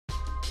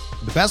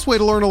The best way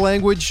to learn a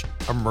language?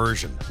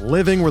 Immersion.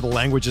 Living where the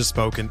language is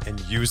spoken and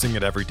using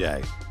it every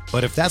day.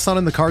 But if that's not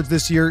in the cards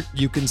this year,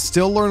 you can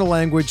still learn a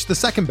language the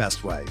second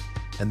best way,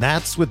 and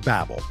that's with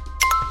Babbel.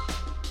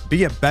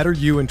 Be a better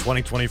you in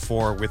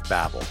 2024 with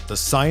Babbel, the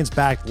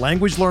science-backed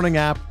language learning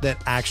app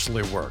that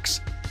actually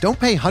works. Don't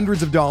pay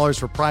hundreds of dollars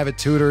for private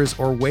tutors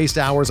or waste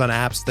hours on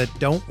apps that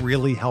don't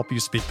really help you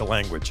speak the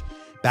language.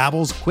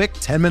 Babbel's quick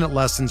 10-minute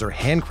lessons are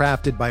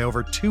handcrafted by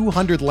over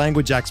 200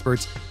 language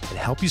experts that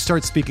help you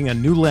start speaking a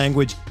new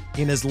language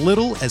in as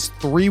little as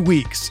 3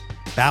 weeks.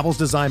 Babbel's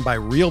designed by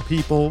real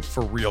people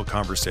for real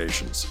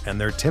conversations,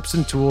 and their tips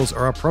and tools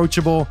are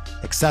approachable,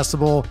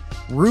 accessible,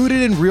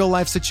 rooted in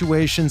real-life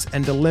situations,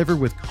 and delivered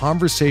with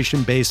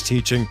conversation-based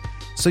teaching,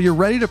 so you're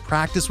ready to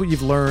practice what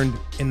you've learned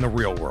in the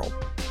real world.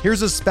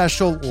 Here's a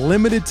special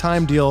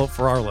limited-time deal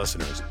for our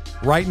listeners.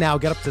 Right now,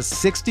 get up to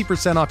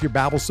 60% off your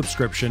Babbel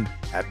subscription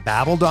at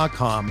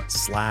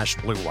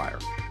babbel.com/Blue Wire.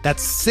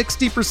 That's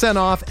 60%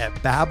 off at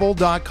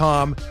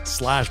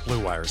babbel.com/Blue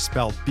Wire,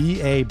 spelled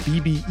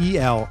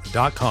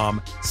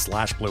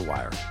BABBEL.com/Blue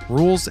Wire.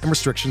 Rules and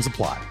restrictions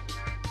apply.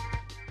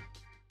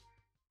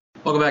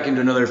 Welcome back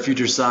into another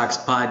Future Sox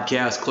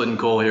podcast. Clinton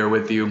Cole here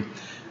with you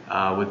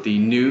with the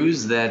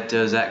news that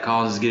Zach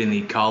Collins is getting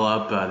the call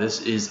up.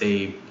 This is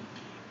a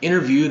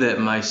interview that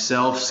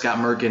myself, Scott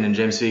Merkin, and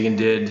James Fegan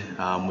did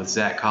with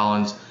Zach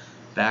Collins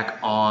back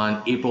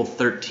on April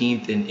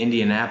 13th in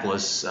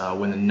Indianapolis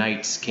when the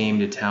Knights came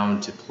to town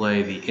to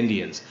play the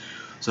Indians.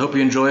 So I hope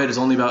you enjoy it. It's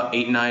only about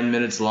 8-9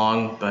 minutes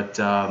long, but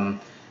I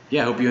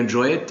hope you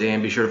enjoy it.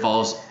 And be sure to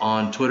follow us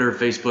on Twitter,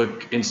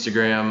 Facebook,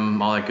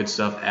 Instagram, all that good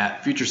stuff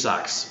at Future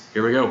Sox.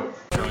 Here we go.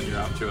 You're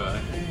off to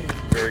a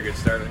very good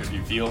start. Do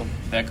you feel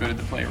that good at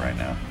the plate right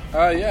now?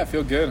 Yeah, I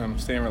feel good. I'm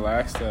staying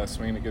relaxed,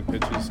 swinging at good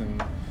pitches,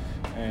 and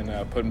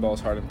putting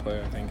balls hard in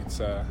play. I think it's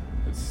a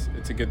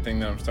good thing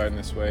that I'm starting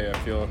this way. I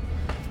feel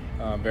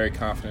very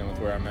confident with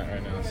where I'm at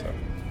right now. So,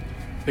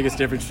 biggest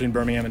difference between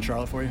Birmingham and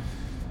Charlotte for you?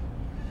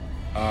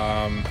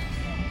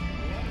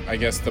 I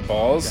guess the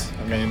balls.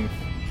 Yeah. I mean,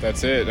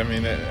 that's it. I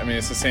mean,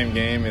 it's the same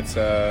game. It's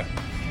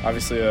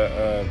obviously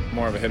a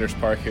more of a hitter's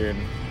park here in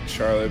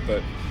Charlotte,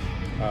 but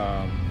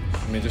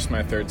just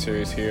my third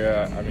series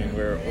here. I mean,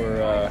 we're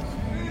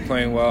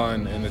playing well,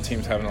 and the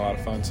team's having a lot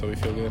of fun, so we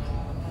feel good.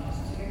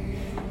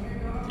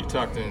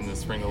 Talked in the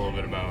spring a little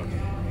bit about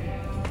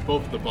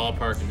both the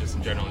ballpark and just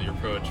in general your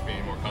approach,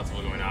 being more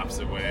comfortable going the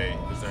opposite way.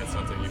 Is that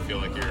something you feel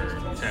like you're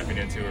tapping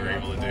into or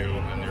able to do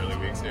in the early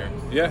weeks here?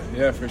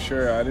 Yeah, for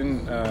sure. I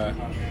didn't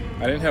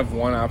have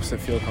one opposite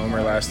field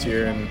homer last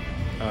year, and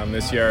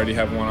this year I already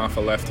have one off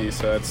a lefty,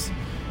 so that's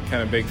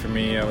kind of big for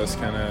me. I was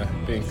kind of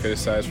being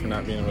criticized for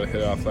not being able to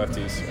hit off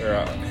lefties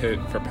or hit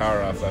for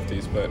power off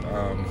lefties, but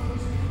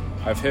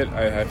I've hit,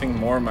 I think,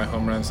 more of my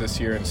home runs this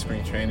year in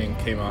spring training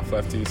came off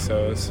lefties,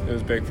 so it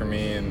was big for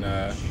me, and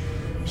I'm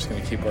just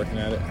going to keep working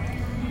at it.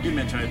 You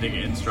mentioned, I think,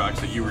 in Strux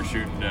that you were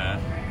shooting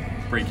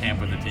break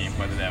camp with the team,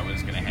 whether that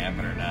was going to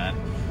happen or not.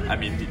 I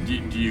mean, do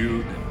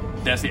you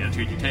that's the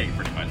attitude you take,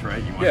 pretty much,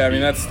 right?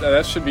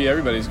 That should be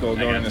everybody's goal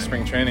going into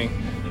spring training.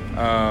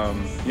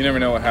 You never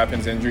know what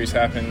happens. Injuries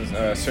happen,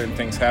 certain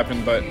things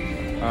happen, but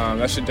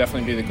that should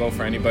definitely be the goal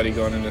for anybody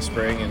going into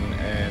spring,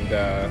 and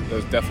that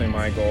was definitely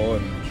my goal,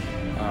 and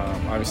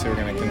obviously we're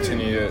going to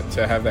continue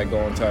to have that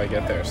goal until I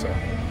get there. So,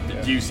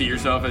 yeah. Do you see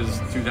yourself as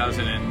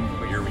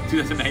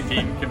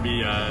 2019 can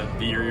be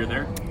the year you're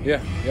there? Yeah,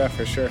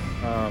 for sure.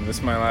 This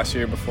is my last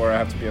year before I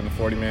have to be on the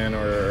 40-man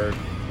or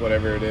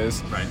whatever it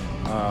is. Right.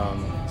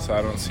 So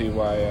I don't see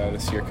why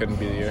this year couldn't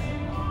be the year.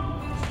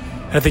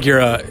 I think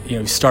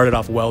you started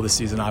off well this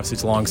season. Obviously,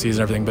 it's a long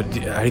season and everything, but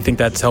how do you think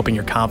that's helping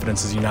your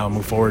confidence as you now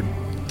move forward?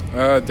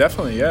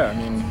 Definitely, yeah. I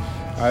mean,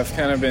 I've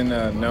kind of been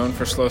known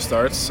for slow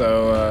starts,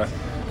 so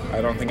I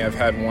don't think I've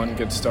had one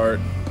good start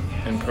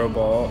in pro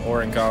ball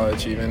or in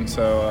college even.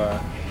 So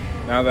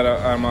now that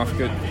I'm off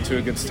to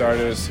a good start,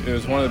 it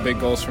was one of the big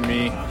goals for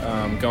me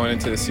going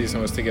into the season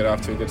was to get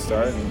off to a good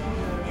start. And,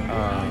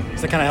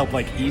 does that kind of help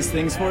ease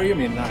things for you? I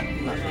mean, not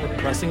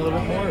pressing a little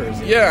bit more? Or is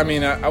it... Yeah, I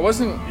mean, I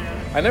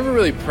never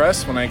really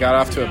pressed when I got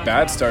off to a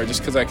bad start just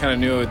because I kind of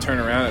knew it would turn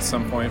around at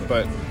some point.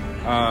 But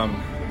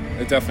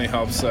it definitely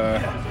helps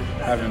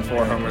having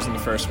 4 homers in the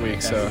first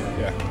week. So,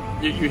 yeah.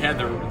 You had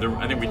the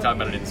I think we talked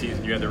about it in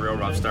season. You had the real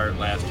rough start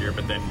last year,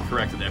 but then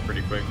corrected that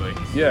pretty quickly.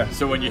 Yeah.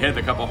 So when you hit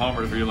the couple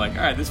homers, where you're like,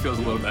 all right, this feels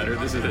a little better.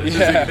 This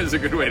is a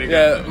good way to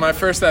go. Yeah. My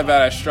first at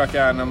bat, I struck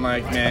out, and I'm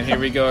like, man, here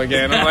we go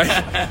again. I'm like,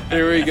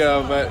 here we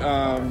go. But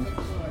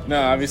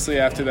no, obviously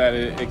after that,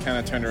 it kind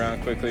of turned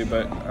around quickly.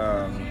 But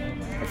I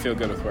feel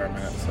good with where I'm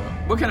at. So.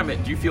 What kind of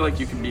do you feel like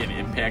you can be an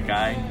impact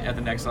guy at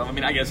the next level? I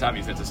mean, I guess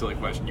obviously that's a silly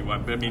question you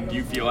want, but I mean, do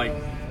you feel like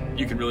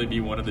you can really be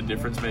one of the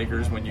difference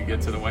makers when you get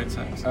to the White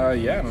Sox?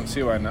 Yeah, I don't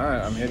see why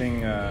not. I'm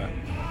hitting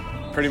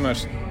pretty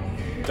much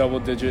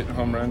double-digit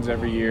home runs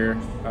every year.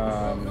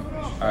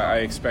 I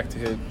expect to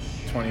hit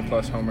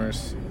 20-plus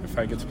homers if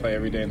I get to play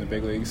every day in the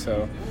big leagues.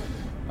 So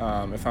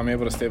if I'm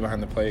able to stay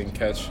behind the plate and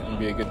catch and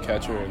be a good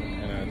catcher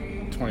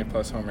and a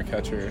 20-plus homer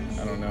catcher,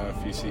 I don't know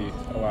if you see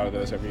a lot of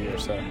those every year.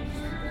 So,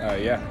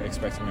 yeah, I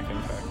expect to make an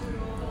impact.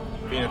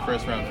 being a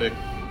first-round pick,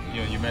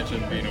 you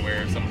mentioned being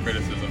aware of some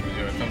criticism.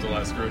 It comes a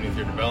lot of scrutiny with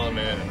your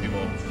development and people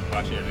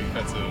watching your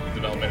defensive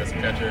development as a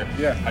catcher.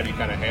 Yeah. How do you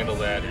kind of handle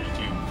that, or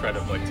do you try to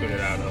tune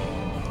it out at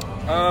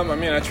all? I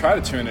mean, I try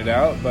to tune it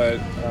out, but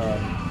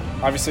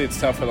obviously it's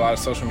tough with a lot of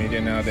social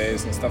media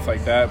nowadays and stuff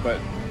like that. But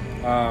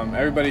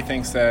everybody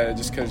thinks that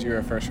just because you're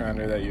a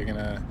first-rounder that you're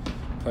gonna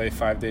play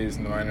 5 days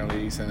in the minor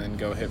leagues and then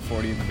go hit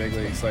 40 in the big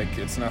leagues. Like,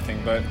 it's nothing,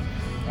 but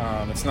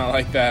it's not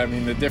like that. I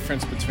mean, the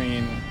difference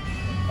between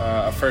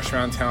a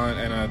first-round talent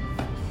and a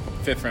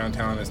fifth-round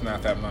talent is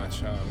not that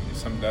much.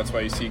 That's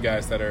why you see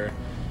guys that are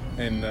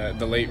in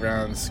the late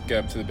rounds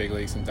get up to the big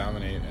leagues and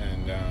dominate,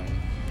 and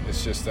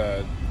it's just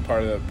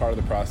part of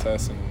the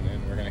process, and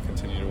we're going to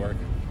continue to work.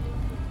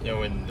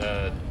 When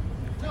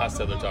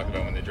Hostetler talked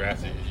about when they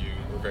drafted you,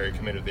 you were very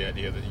committed to the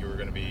idea that you were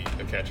going to be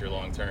a catcher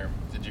long-term.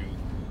 Did you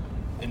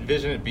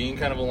envision it being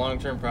kind of a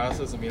long-term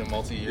process and being a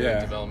multi-year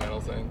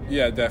developmental thing?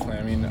 Yeah, definitely.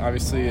 I mean,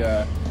 obviously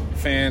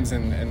fans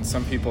and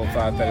some people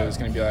thought that it was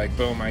going to be like,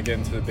 boom, I get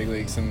into the big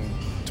leagues in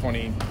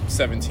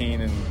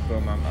 2017 and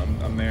boom,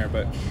 I'm there.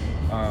 But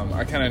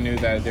I kind of knew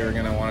that they were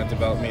going to want to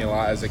develop me a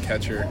lot as a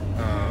catcher.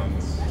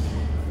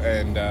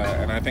 And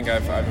I think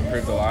I've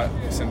improved a lot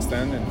since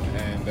then,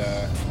 and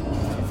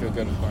I feel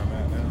good with where I'm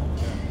at now.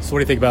 Yeah. So what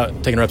do you think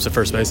about taking reps at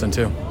first base then,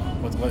 too?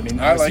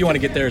 Obviously you want to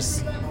get there,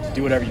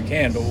 do whatever you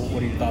can, but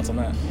what are your thoughts on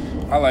that?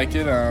 I like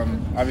it.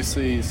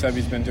 Obviously,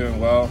 Sevy's been doing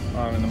well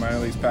in the minor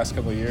leagues past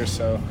couple of years,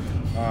 so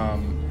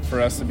for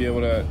us to be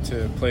able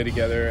to play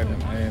together and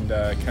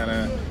kind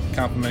of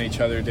complement each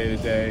other day to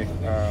day,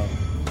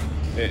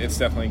 it's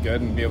definitely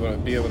good, and be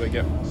able to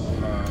get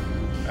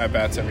at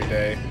bats every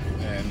day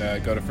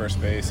and go to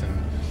first base and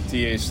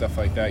DH, stuff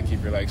like that,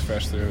 keep your legs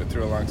fresh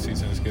through a long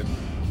season is good.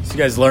 So you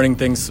guys learning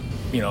things,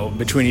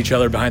 between each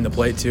other behind the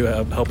plate too,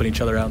 helping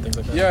each other out and things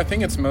like that? Yeah, I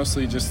think it's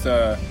mostly just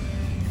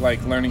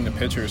like learning the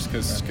pitchers,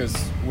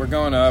 because we're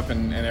going up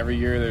and every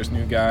year there's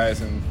new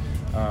guys, and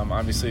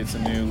obviously it's a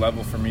new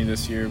level for me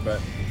this year,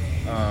 but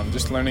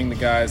just learning the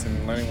guys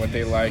and learning what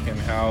they like and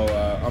how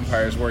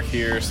umpires work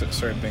here,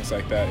 certain things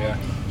like that, yeah.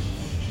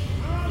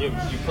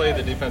 You play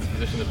the defensive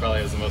position that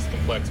probably has the most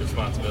complex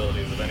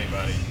responsibilities of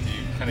anybody. Do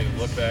you kind of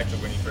look back to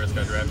when you first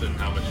got drafted and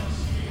how much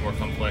more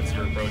complex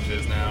your approach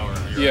is now,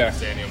 or your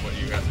understanding of what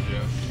you have to do?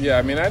 Yeah,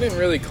 I mean, I didn't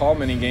really call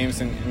many games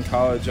in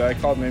college. I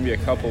called maybe a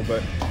couple,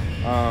 but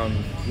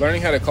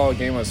learning how to call a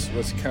game was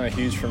kind of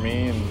huge for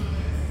me, and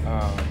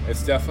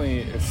it's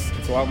definitely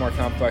it's a lot more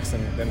complex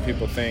than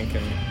people think,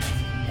 and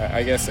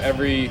I guess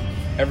every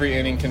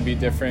inning can be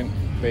different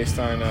based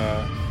on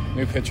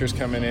new pitchers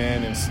coming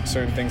in and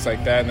certain things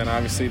like that, and then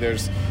obviously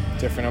there's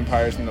different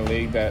umpires in the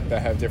league that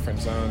have different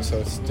zones, so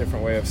it's a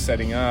different way of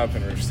setting up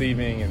and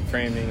receiving and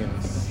framing, and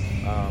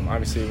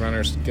obviously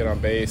runners get on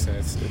base, and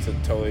it's a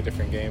totally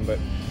different game, but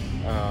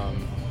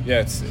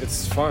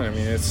it's fun. I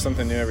mean, it's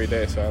something new every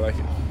day, so I like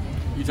it.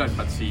 You talked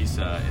about Cease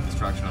in the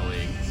instructional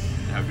league,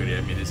 how good he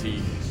is. I mean, is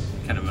he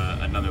kind of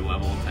another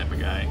level type of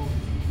guy?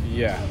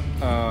 Yeah.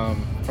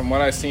 From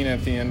what I've seen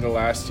at the end of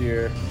last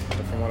year,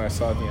 from what I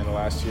saw at the end of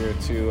last year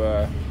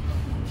to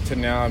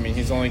now, I mean,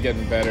 he's only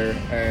getting better.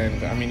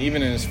 And, I mean,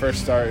 even in his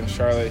first start in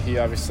Charlotte, he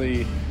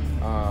obviously,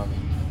 well,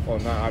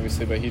 not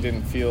obviously, but he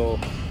didn't feel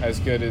as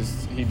good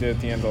as he did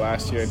at the end of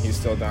last year, and he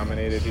still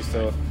dominated. He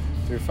still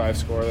threw 5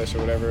 scoreless or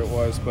whatever it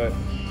was. But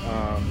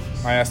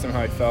I asked him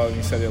how he felt, and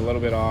he said a little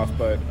bit off,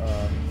 but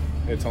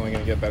it's only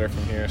going to get better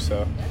from here.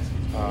 So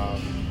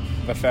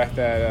the fact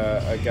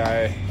that a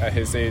guy at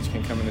his age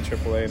can come into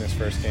AAA in his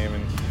first game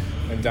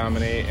and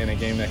dominate in a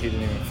game that he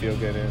didn't even feel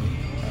good in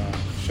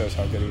shows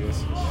how good he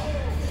is.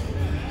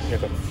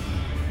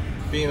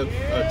 Being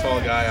a tall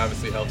guy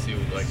obviously helps you,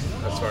 like,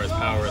 as far as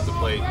power at the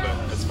plate,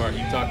 but as far, you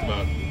talked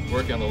about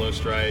working on the low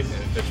strike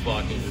and pitch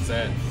blocking. Is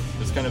that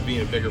just kind of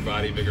being a bigger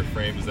body, bigger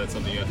frame? Is that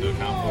something you have to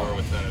account for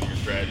with kind of your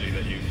strategy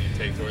that you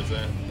take towards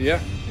that?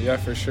 Yeah,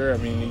 for sure. I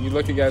mean, you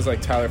look at guys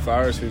like Tyler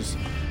Flowers, who's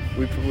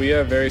we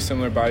have very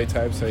similar body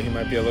types. So he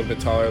might be a little bit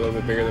taller, a little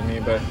bit bigger than me,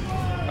 but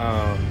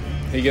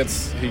he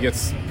gets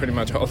pretty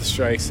much all the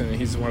strikes, and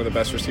he's one of the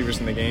best receivers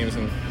in the games.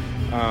 And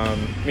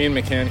me and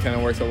McCann kind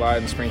of worked a lot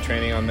in spring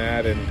training on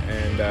that,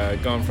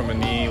 and going from a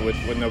knee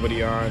with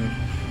nobody on,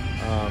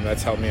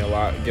 that's helped me a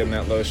lot getting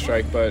that low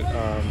strike. But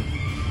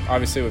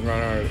obviously with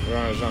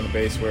runners on the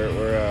base,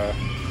 we're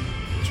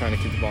trying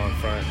to keep the ball in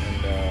front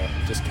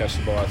and just catch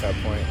the ball at that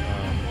point.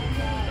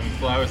 And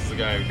Flowers is a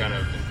guy who kind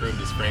of improved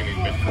his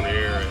framing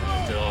mid-career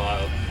and did a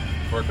lot of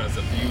work on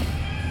stuff. Do you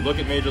look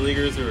at major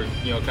leaguers who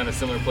are kind of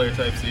similar player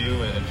types to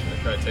you and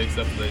try to take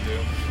stuff that they do?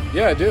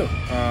 Yeah, I do.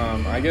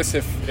 I guess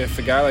if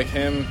a guy like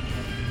him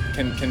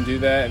can do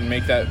that and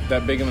make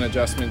that big of an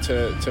adjustment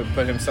to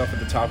put himself at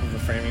the top of the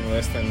framing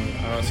list, then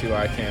I don't see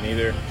why I can't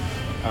either.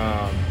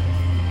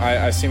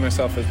 I see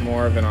myself as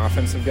more of an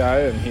offensive guy,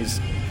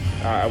 and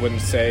I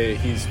wouldn't say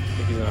he's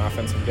an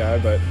offensive guy,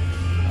 but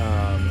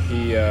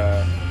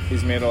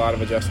he's made a lot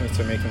of adjustments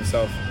to make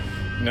himself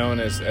known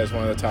as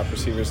one of the top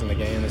receivers in the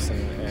games,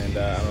 and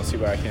I don't see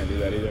why I can't do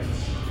that either.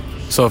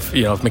 So if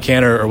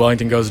McCann or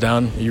Wellington goes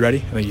down, are you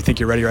ready? I mean, you think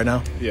you're ready right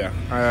now? Yeah,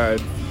 I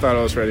thought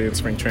I was ready in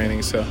spring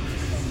training, so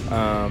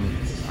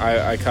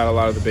I caught a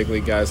lot of the big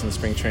league guys in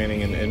spring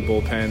training and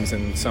bullpens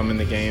and some in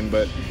the game,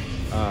 but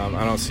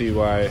I don't see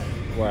why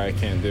I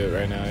can't do it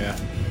right now. Yeah.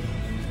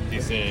 Do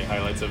you see any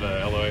highlights of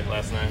Eloy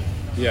last night?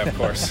 Yeah, of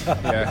course.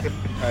 Yeah,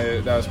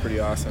 that was pretty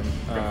awesome.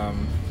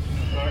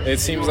 It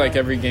seems like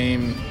every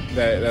game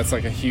that's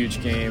like a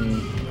huge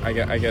game.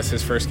 I guess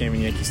his first game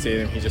in Yankee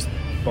Stadium, he just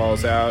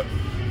balls out.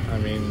 I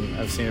mean,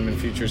 I've seen him in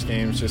Futures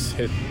games just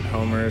hit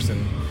homers,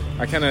 and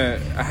I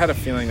had a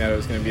feeling that it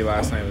was going to be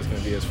last night. It was going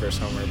to be his first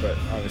homer, but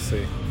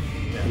obviously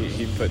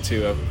he put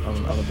 2 up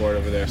on the board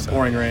over there. So.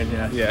 Pouring rain,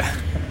 yeah. Yeah.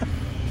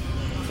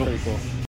 Pretty cool.